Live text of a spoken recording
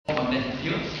magnetic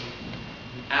fields.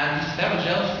 And these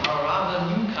ferrogels are a rather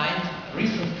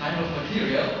recent kind of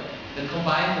material that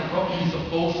combine the properties of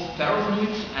both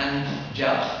ferrofluids and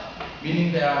gels,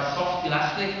 meaning they are soft,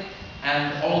 elastic,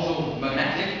 and also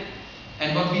magnetic.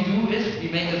 And what we do is we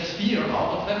make a sphere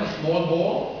out of them, a small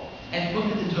ball, and put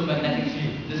it into a magnetic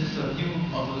field. This is a view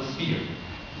onto the sphere.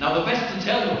 Now the best to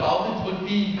tell you about it would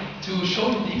be to show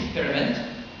you the experiment,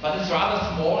 but it's rather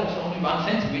small, it's only 1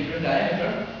 centimeter in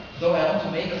diameter, so I want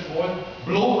to make a small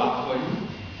blow up for you.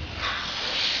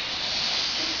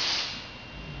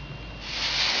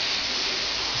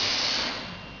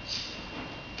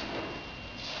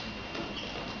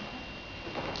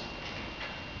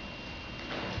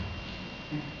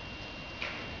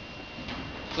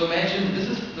 So imagine this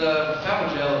is the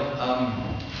ferrogel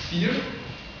sphere.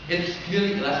 It's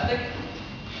clearly elastic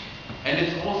and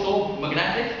it's also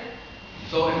magnetic.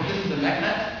 So if this is a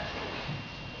magnet,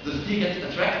 the sphere gets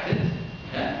attracted,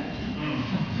 yeah?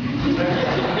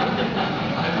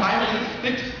 And finally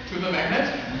sticks to the magnet.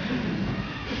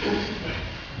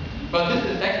 But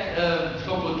this effect,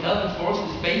 so-called Kelvin force,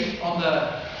 is based on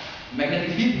the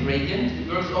magnetic field gradient. It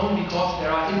works only because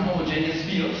there are inhomogeneous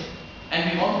fields,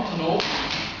 and we wanted to know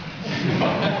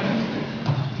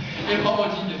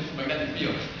inhomogeneous magnetic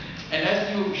fields. And as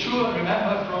you sure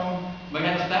remember from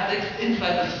magnetostatics,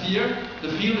 inside the sphere, the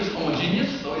field is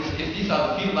homogeneous. So if these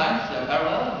are the field lines, they are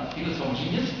parallel, the field is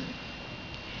homogeneous.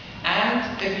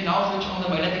 And if we now switch on the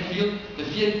magnetic field, the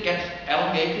field gets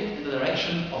elongated in the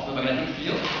direction of the magnetic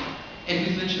field. If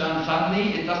we switch it on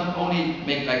suddenly, it doesn't only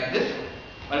make like this,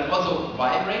 but it also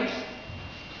vibrates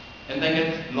and then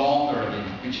gets longer again,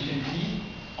 which you can see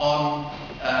on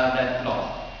that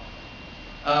plot.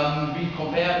 We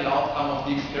compare the outcome of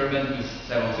the experiment with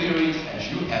several theories as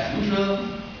usual,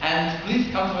 and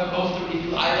please come to my poster if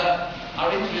you either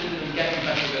are interested in getting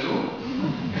such a balloon,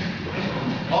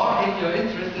 or if you're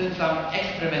interested in some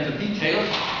experimental details,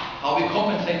 how we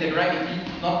compensate the gravity,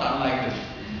 not done